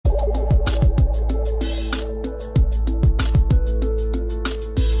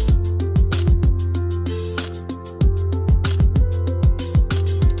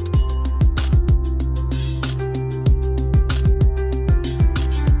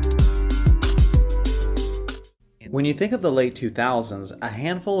When you think of the late 2000s, a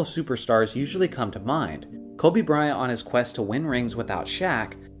handful of superstars usually come to mind. Kobe Bryant on his quest to win rings without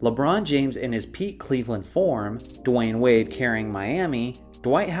Shaq, LeBron James in his peak Cleveland form, Dwayne Wade carrying Miami,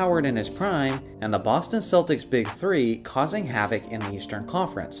 Dwight Howard in his prime, and the Boston Celtics Big Three causing havoc in the Eastern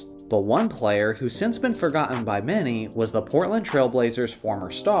Conference. But one player who's since been forgotten by many was the Portland Trail Blazers'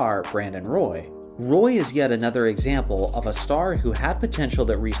 former star, Brandon Roy. Roy is yet another example of a star who had potential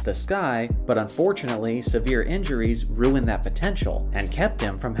that reached the sky, but unfortunately severe injuries ruined that potential and kept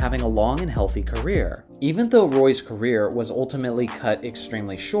him from having a long and healthy career. Even though Roy's career was ultimately cut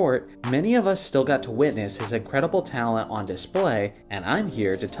extremely short, many of us still got to witness his incredible talent on display, and I'm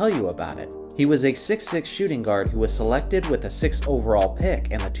here to tell you about it. He was a 6'6" shooting guard who was selected with the 6th overall pick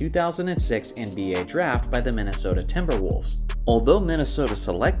in the 2006 NBA draft by the Minnesota Timberwolves. Although Minnesota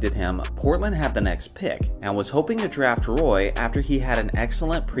selected him, Portland had the next pick and was hoping to draft Roy after he had an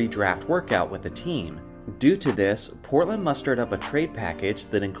excellent pre-draft workout with the team. Due to this, Portland mustered up a trade package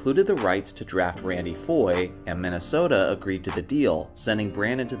that included the rights to draft Randy Foye, and Minnesota agreed to the deal, sending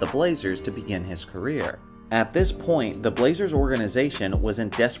Brandon to the Blazers to begin his career. At this point, the Blazers organization was in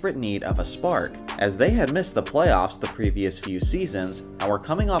desperate need of a spark, as they had missed the playoffs the previous few seasons and were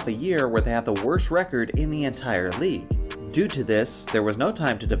coming off a year where they had the worst record in the entire league. Due to this, there was no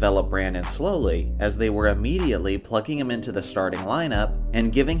time to develop Brandon slowly, as they were immediately plugging him into the starting lineup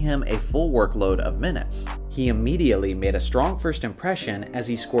and giving him a full workload of minutes. He immediately made a strong first impression as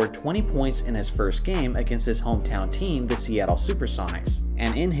he scored 20 points in his first game against his hometown team, the Seattle Supersonics,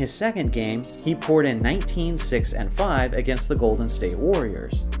 and in his second game, he poured in 19, 6, and 5 against the Golden State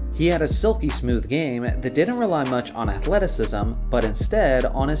Warriors. He had a silky smooth game that didn't rely much on athleticism, but instead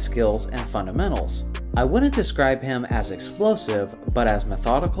on his skills and fundamentals. I wouldn't describe him as explosive, but as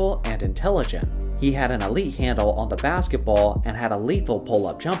methodical and intelligent. He had an elite handle on the basketball and had a lethal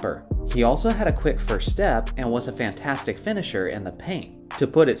pull-up jumper. He also had a quick first step and was a fantastic finisher in the paint. To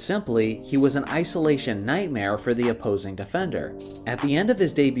put it simply, he was an isolation nightmare for the opposing defender. At the end of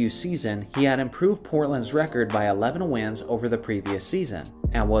his debut season, he had improved Portland's record by 11 wins over the previous season,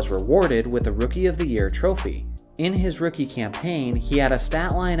 and was rewarded with the Rookie of the Year trophy. In his rookie campaign, he had a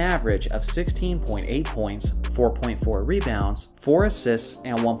stat line average of 16.8 points, 4.4 rebounds, 4 assists,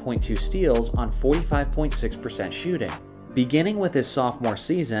 and 1.2 steals on 45.6% shooting. Beginning with his sophomore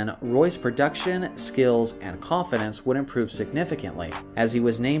season, Roy's production, skills, and confidence would improve significantly, as he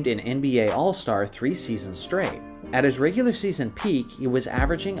was named an NBA All-Star 3 seasons straight. At his regular season peak, he was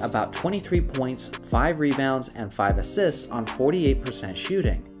averaging about 23 points, 5 rebounds, and 5 assists on 48%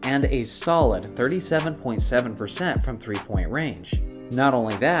 shooting, and a solid 37.7% from three-point range. Not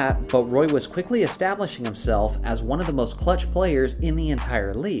only that, but Roy was quickly establishing himself as one of the most clutch players in the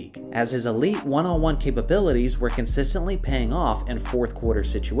entire league, as his elite one-on-one capabilities were consistently paying off in fourth quarter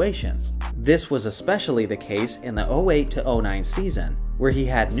situations. This was especially the case in the 08-09 season, where he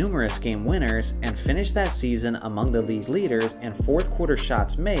had numerous game winners and finished that season among the league leaders in fourth quarter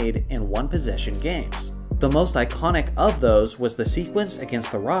shots made in one-possession games. The most iconic of those was the sequence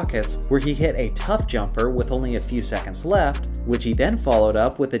against the Rockets, where he hit a tough jumper with only a few seconds left, which he then followed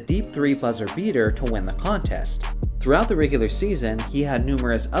up with a deep 3 buzzer beater to win the contest. Throughout the regular season, he had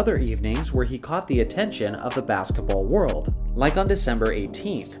numerous other evenings where he caught the attention of the basketball world, like on December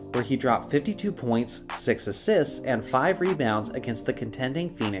 18th, where he dropped 52 points, 6 assists, and 5 rebounds against the contending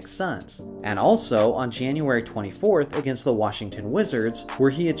Phoenix Suns, and also on January 24th against the Washington Wizards, where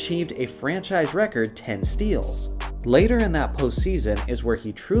he achieved a franchise record 10 steals. Later in that postseason is where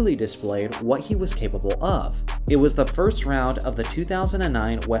he truly displayed what he was capable of. It was the first round of the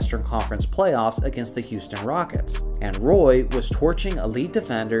 2009 Western Conference playoffs against the Houston Rockets, and Roy was torching elite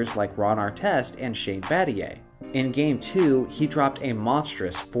defenders like Ron Artest and Shane Battier. In Game 2, he dropped a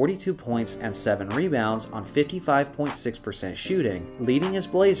monstrous 42 points and 7 rebounds on 55.6% shooting, leading his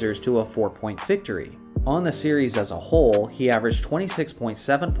Blazers to a 4-point victory. On the series as a whole, he averaged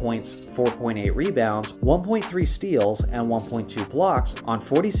 26.7 points, 4.8 rebounds, 1.3 steals, and 1.2 blocks on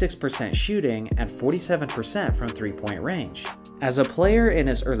 46% shooting and 47% from three-point range. As a player in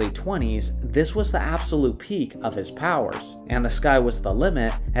his early 20s, this was the absolute peak of his powers, and the sky was the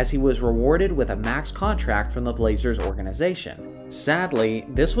limit as he was rewarded with a max contract from the Blazers organization. Sadly,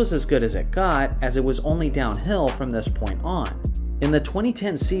 this was as good as it got, as it was only downhill from this point on. In the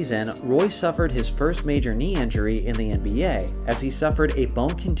 2010 season, Roy suffered his first major knee injury in the NBA, as he suffered a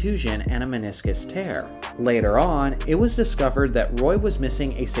bone contusion and a meniscus tear. Later on, it was discovered that Roy was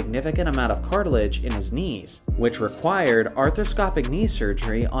missing a significant amount of cartilage in his knees, which required arthroscopic knee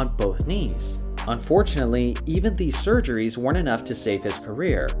surgery on both knees. Unfortunately, even these surgeries weren't enough to save his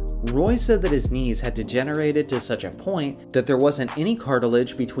career. Roy said that his knees had degenerated to such a point that there wasn't any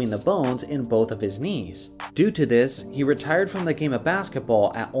cartilage between the bones in both of his knees. Due to this, he retired from the game of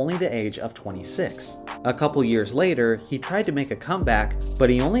basketball at only the age of 26. A couple years later, he tried to make a comeback, but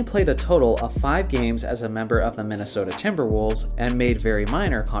he only played a total of 5 games as a member of the Minnesota Timberwolves and made very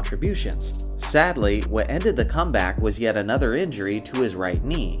minor contributions. Sadly, what ended the comeback was yet another injury to his right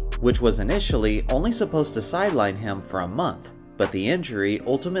knee, which was initially only supposed to sideline him for a month. But the injury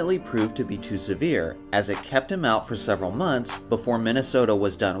ultimately proved to be too severe, as it kept him out for several months before Minnesota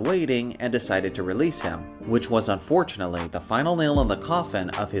was done waiting and decided to release him, which was unfortunately the final nail in the coffin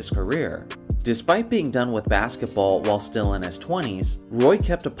of his career. Despite being done with basketball while still in his 20s, Roy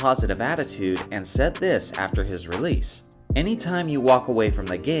kept a positive attitude and said this after his release: "Anytime you walk away from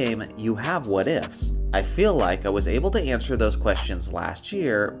the game, you have what ifs. I feel like I was able to answer those questions last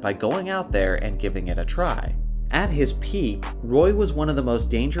year by going out there and giving it a try." At his peak, Roy was one of the most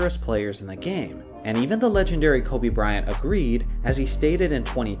dangerous players in the game, and even the legendary Kobe Bryant agreed, as he stated in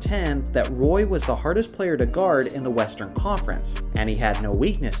 2010 that Roy was the hardest player to guard in the Western Conference, and he had no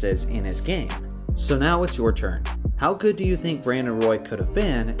weaknesses in his game. So now it's your turn. How good do you think Brandon Roy could have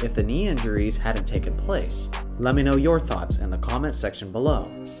been if the knee injuries hadn't taken place? Let me know your thoughts in the comments section below.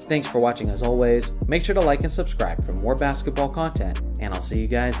 Thanks for watching as always. Make sure to like and subscribe for more basketball content, and I'll see you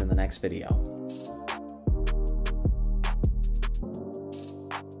guys in the next video.